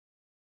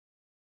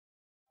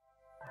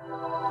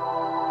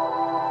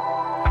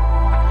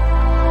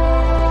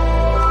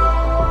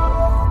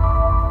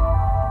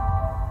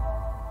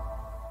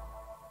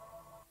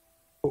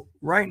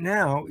right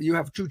now you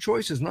have two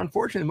choices. And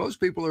unfortunately,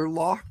 most people are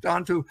locked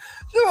onto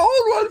the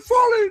old one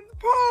falling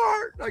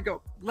apart. I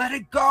go, let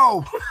it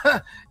go.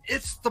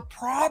 It's the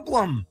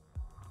problem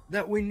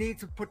that we need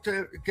to put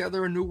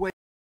together a new way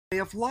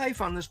of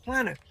life on this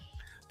planet.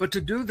 But to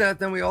do that,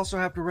 then we also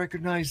have to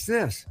recognize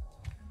this.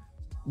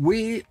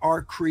 We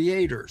are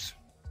creators.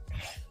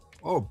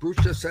 Oh, Bruce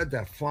just said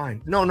that.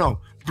 Fine. No,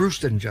 Bruce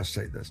didn't just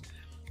say this.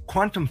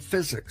 Quantum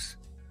physics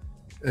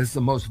is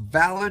the most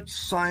valid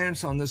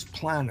science on this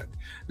planet.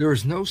 There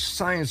is no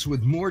science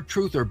with more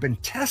truth or been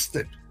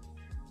tested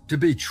to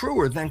be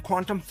truer than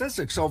quantum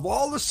physics. So of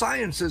all the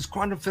sciences,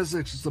 quantum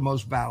physics is the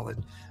most valid.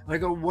 And I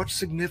go, what's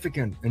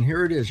significant? And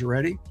here it is. You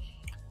ready?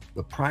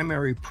 The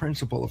primary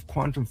principle of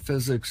quantum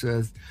physics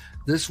is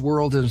this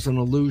world is an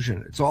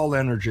illusion. It's all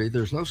energy.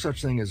 There's no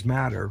such thing as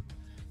matter,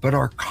 but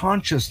our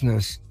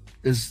consciousness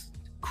is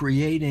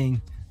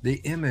creating the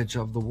image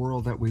of the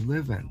world that we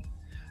live in.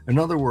 In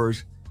other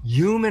words,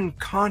 human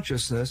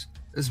consciousness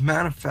is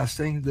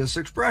manifesting this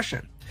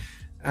expression.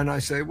 And I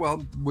say,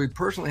 well, we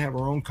personally have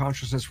our own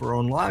consciousness for our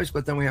own lives,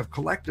 but then we have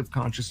collective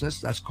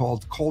consciousness, that's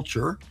called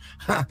culture,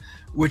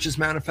 which is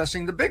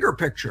manifesting the bigger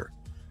picture.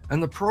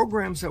 And the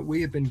programs that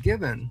we have been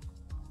given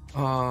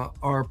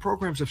are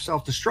programs of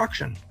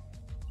self-destruction.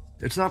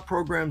 It's not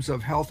programs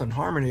of health and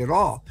harmony at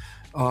all.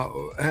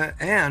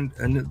 And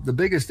the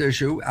biggest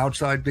issue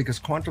outside, because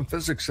quantum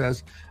physics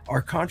says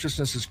our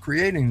consciousness is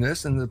creating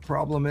this, and the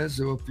problem is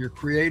if you're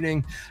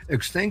creating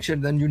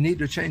extinction, then you need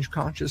to change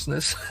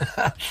consciousness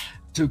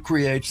to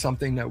create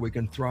something that we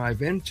can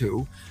thrive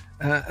into.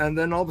 And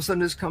then all of a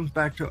sudden this comes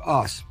back to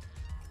us.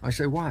 I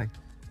say, why?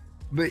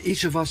 But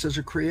each of us is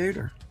a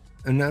creator.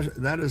 And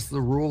that is the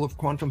rule of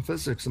quantum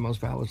physics, the most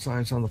valid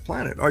science on the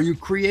planet. Are you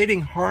creating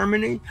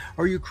harmony?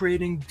 Or are you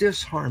creating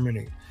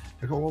disharmony?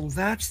 I go, well,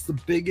 that's the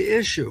big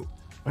issue.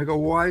 I go,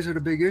 why is it a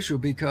big issue?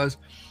 Because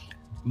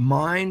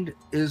mind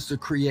is the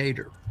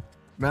creator.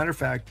 Matter of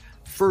fact,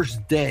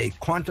 first day,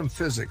 quantum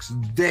physics,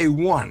 day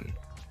one,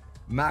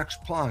 Max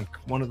Planck,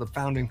 one of the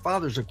founding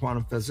fathers of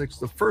quantum physics,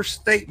 the first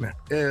statement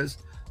is,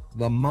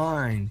 the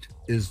mind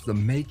is the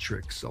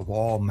matrix of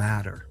all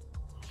matter.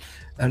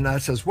 And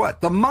that says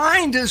what? The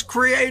mind is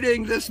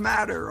creating this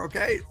matter,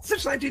 okay?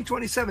 Since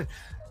 1927.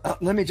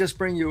 Let me just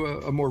bring you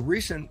a more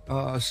recent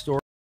story,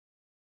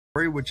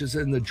 which is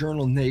in the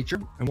journal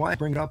Nature. And why I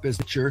bring it up is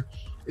Nature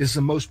is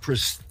the most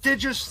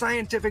prestigious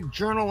scientific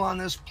journal on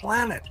this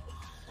planet.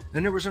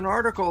 And there was an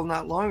article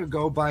not long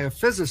ago by a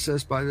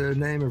physicist by the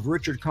name of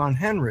Richard Conn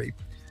Henry.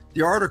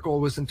 The article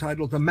was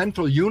entitled The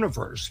Mental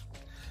Universe.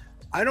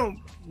 I don't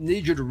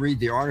need you to read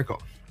the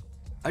article.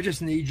 I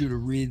just need you to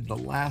read the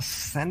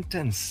last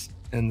sentence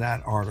in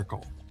that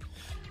article.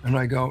 And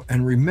I go,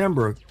 and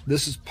remember,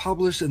 this is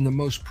published in the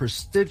most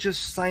prestigious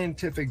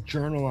scientific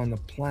journal on the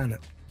planet.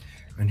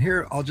 And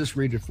here, I'll just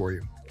read it for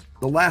you.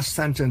 The last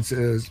sentence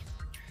is,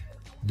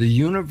 the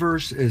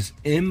universe is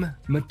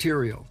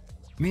immaterial,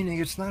 meaning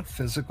it's not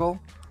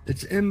physical,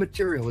 it's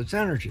immaterial, it's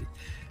energy.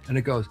 And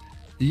it goes,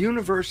 the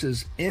universe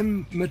is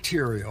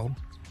immaterial,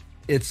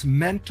 it's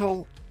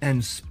mental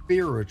and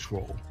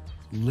spiritual.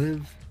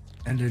 Live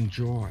and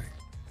enjoy.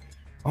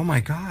 Oh my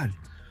God.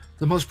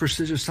 The most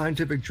prestigious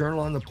scientific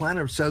journal on the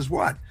planet says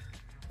what?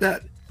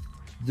 That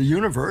the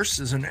universe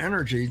is an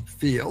energy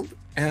field,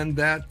 and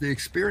that the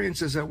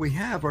experiences that we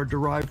have are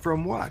derived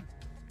from what?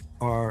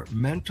 Our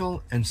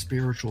mental and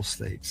spiritual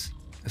states.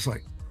 It's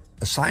like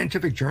a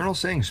scientific journal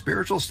saying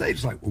spiritual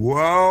states, like,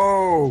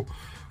 whoa,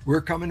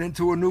 we're coming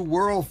into a new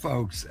world,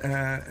 folks.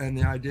 And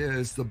the idea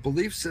is the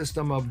belief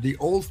system of the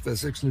old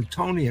physics,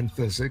 Newtonian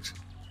physics,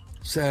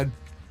 said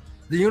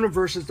the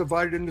universe is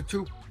divided into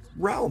two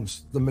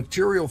realms, the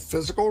material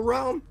physical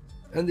realm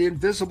and the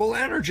invisible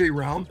energy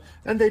realm,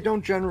 and they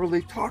don't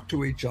generally talk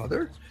to each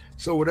other.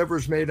 So whatever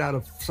is made out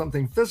of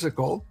something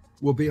physical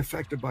will be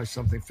affected by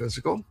something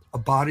physical. A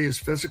body is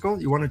physical.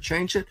 You want to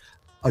change it?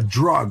 A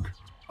drug,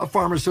 a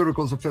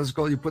pharmaceutical is a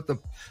physical. You put the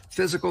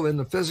physical in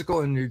the physical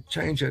and you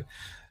change it.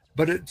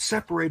 But it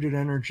separated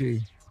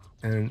energy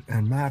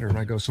and matter. And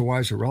I go, so why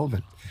is it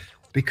relevant?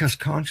 Because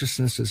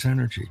consciousness is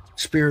energy.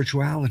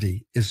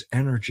 Spirituality is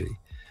energy.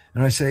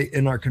 And I say,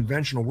 in our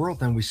conventional world,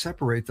 then we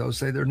separate those,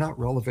 say they're not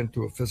relevant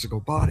to a physical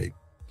body.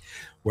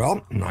 Well,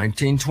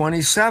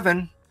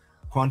 1927,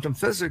 quantum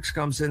physics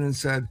comes in and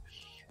said,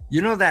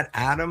 you know that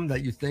atom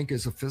that you think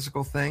is a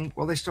physical thing?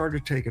 Well, they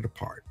started to take it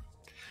apart.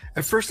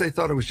 At first, they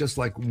thought it was just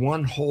like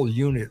one whole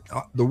unit.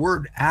 The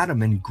word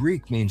atom in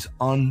Greek means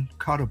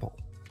uncuttable,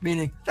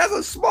 meaning that's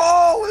the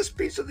smallest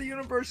piece of the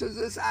universe is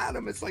this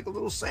atom. It's like a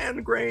little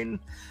sand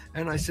grain.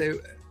 And I say,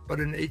 but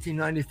in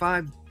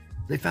 1895,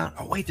 they found,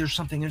 oh, wait, there's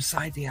something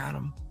inside the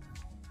atom.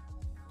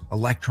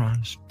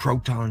 Electrons,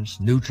 protons,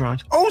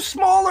 neutrons, oh,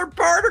 smaller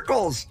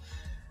particles.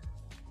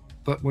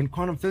 But when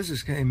quantum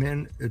physics came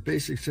in, it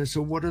basically says,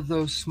 so what are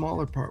those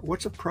smaller parts?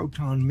 What's a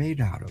proton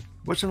made out of?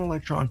 What's an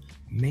electron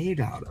made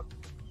out of?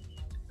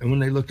 And when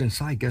they looked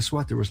inside, guess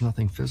what? There was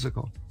nothing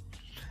physical.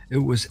 It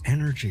was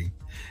energy.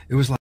 It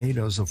was like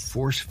tornadoes of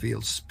force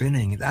fields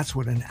spinning. That's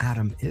what an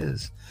atom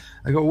is.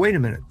 I go, wait a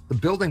minute. The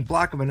building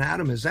block of an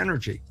atom is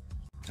energy.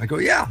 I go,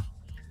 yeah.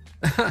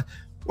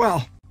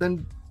 Well,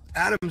 then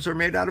atoms are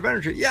made out of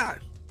energy. Yeah.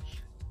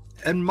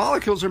 And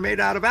molecules are made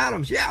out of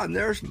atoms. Yeah. And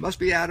there must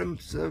be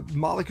atoms,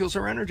 molecules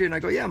are energy. And I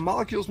go, yeah,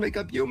 molecules make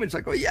up humans.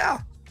 I go, yeah.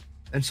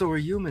 And so are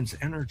humans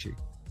energy.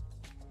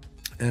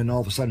 And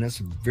all of a sudden, that's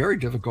very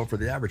difficult for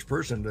the average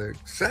person to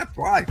accept.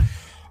 Why?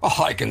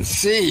 Oh, I can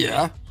see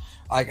you.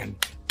 I can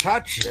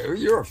touch you.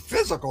 You're a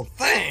physical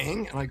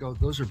thing. And I go,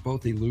 those are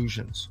both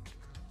illusions.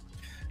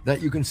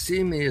 That you can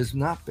see me is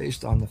not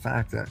based on the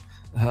fact that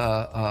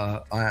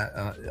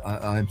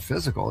I'm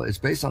physical. It's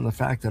based on the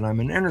fact that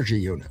I'm an energy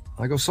unit.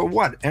 I go, so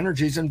what?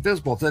 Energy is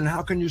invisible. Then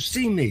how can you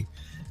see me?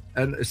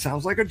 And it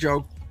sounds like a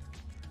joke,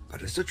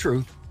 but it's the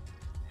truth.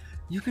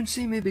 You can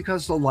see me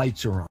because the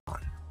lights are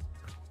on.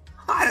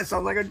 That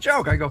sounds like a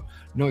joke. I go,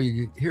 no,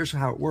 here's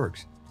how it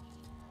works.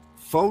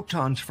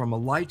 Photons from a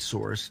light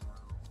source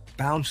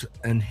bounce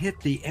and hit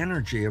the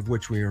energy of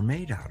which we are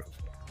made out of.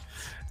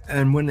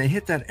 And when they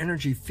hit that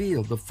energy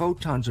field, the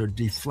photons are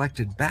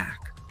deflected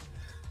back.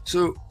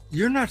 So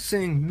you're not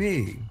seeing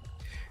me.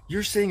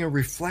 You're seeing a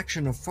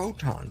reflection of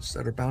photons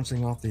that are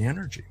bouncing off the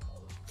energy.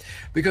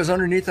 Because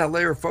underneath that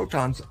layer of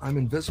photons, I'm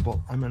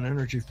invisible. I'm an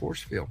energy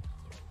force field.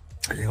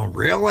 And you go,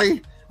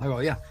 really? I go,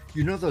 yeah.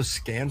 You know those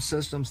scan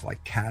systems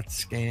like CAT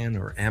scan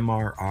or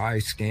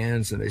MRI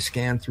scans, and they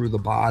scan through the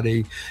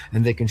body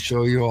and they can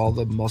show you all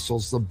the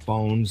muscles, the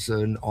bones,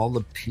 and all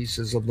the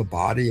pieces of the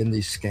body in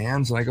these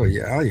scans. And I go,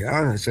 yeah.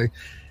 And I say,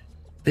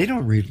 they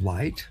don't read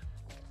light.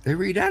 They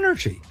read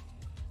energy.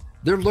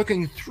 They're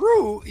looking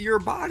through your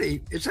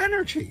body. It's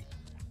energy.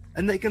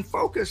 And they can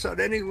focus at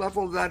any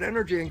level of that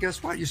energy. And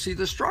guess what? You see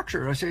the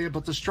structure. I say,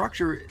 but the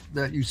structure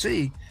that you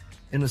see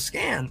in a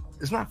scan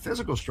is not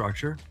physical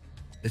structure.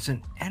 It's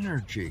an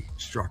energy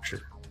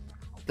structure.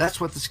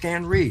 That's what the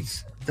scan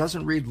reads. It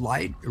doesn't read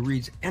light, it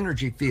reads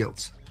energy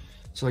fields.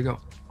 So I go,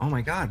 oh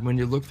my God, when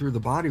you look through the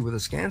body with a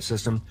scan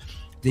system,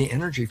 the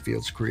energy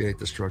fields create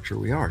the structure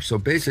we are. So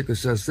basically it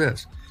says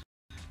this,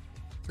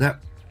 that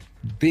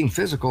being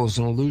physical is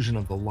an illusion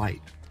of the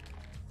light.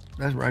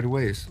 That's right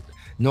away. Is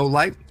no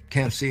light,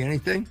 can't see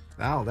anything.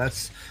 Wow,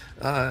 that's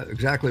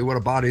exactly what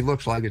a body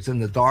looks like. It's in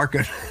the dark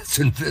and it's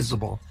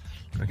invisible,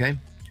 okay?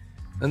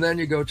 And then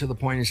you go to the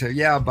point and you say,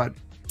 yeah, but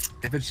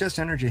if it's just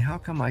energy, how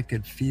come I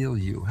could feel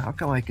you? How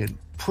come I could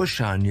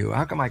push on you?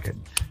 How come I could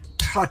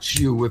touch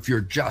you if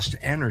you're just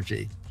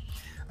energy?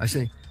 I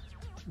say,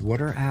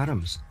 what are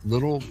atoms?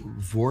 Little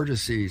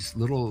vortices,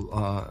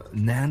 little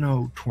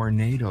nano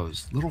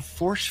tornadoes, little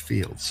force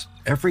fields.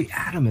 Every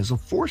atom is a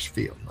force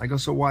field. I go,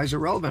 so why is it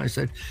relevant? I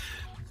said,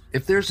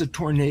 if there's a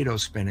tornado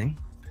spinning,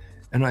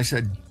 and I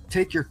said,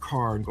 take your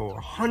car and go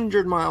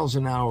 100 miles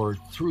an hour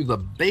through the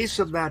base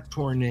of that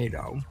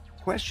tornado.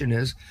 Question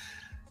is,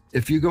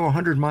 if you go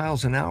 100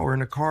 miles an hour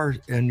in a car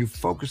and you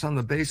focus on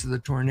the base of the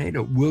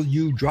tornado, will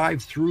you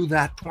drive through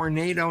that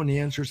tornado? And the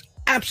answer is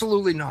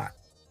absolutely not.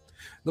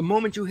 The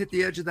moment you hit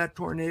the edge of that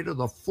tornado,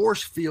 the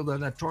force field of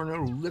that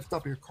tornado will lift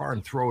up your car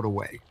and throw it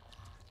away.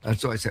 And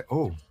so I say,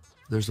 oh,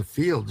 there's a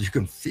field. You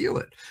can feel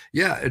it.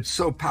 Yeah, it's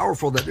so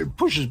powerful that it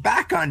pushes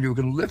back on you. It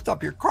can lift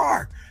up your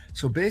car.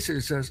 So basically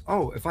it says,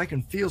 oh, if I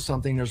can feel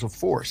something, there's a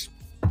force.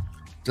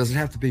 Does it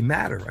have to be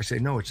matter? I say,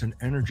 no, it's an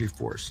energy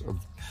force.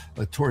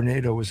 A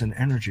tornado is an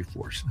energy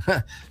force.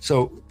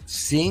 So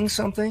seeing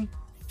something,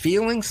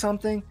 feeling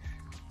something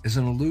is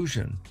an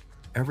illusion.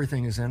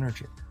 Everything is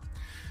energy.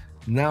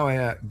 Now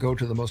I go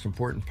to the most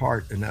important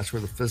part, and that's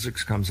where the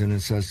physics comes in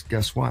and says,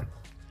 guess what?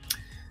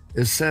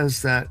 It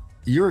says that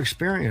your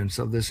experience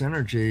of this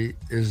energy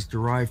is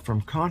derived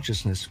from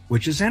consciousness,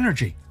 which is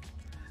energy.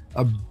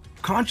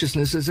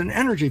 Consciousness is an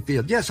energy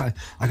field. Yes, I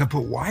can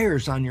put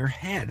wires on your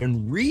head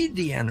and read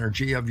the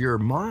energy of your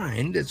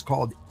mind. It's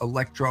called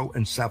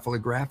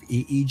electroencephalograph,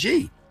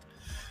 EEG.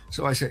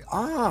 So I say,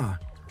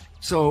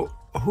 so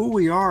who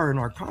we are in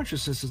our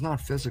consciousness is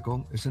not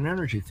physical, it's an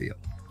energy field.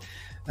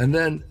 And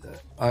then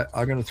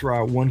I'm going to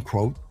throw out one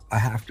quote. I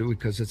have to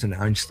because it's an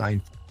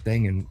Einstein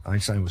thing, and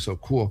Einstein was so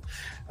cool.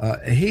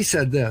 He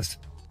said this,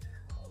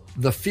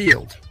 the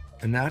field,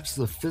 and that's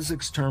the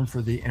physics term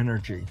for the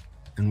energy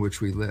in which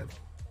we live.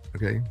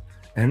 Okay,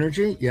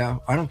 energy, yeah,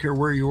 I don't care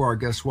where you are,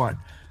 guess what?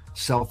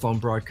 Cell phone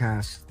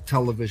broadcast,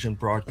 television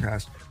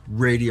broadcast,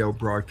 radio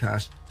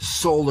broadcast,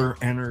 solar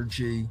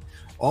energy,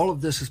 all of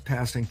this is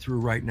passing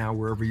through right now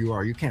wherever you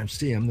are. You can't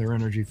see them, they're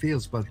energy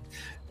fields, but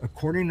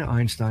according to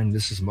Einstein,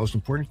 this is the most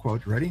important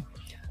quote, ready?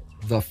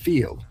 The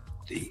field,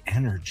 the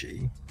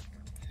energy,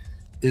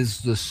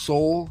 is the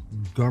sole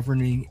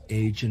governing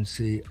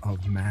agency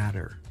of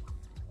matter.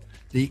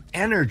 The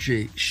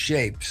energy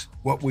shapes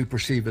what we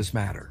perceive as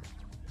matter.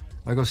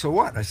 I go, so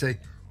what? I say,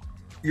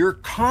 your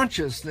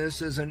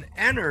consciousness is an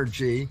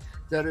energy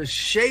that is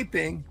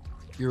shaping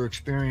your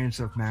experience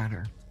of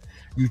matter.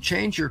 You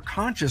change your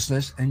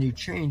consciousness and you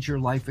change your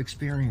life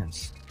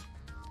experience.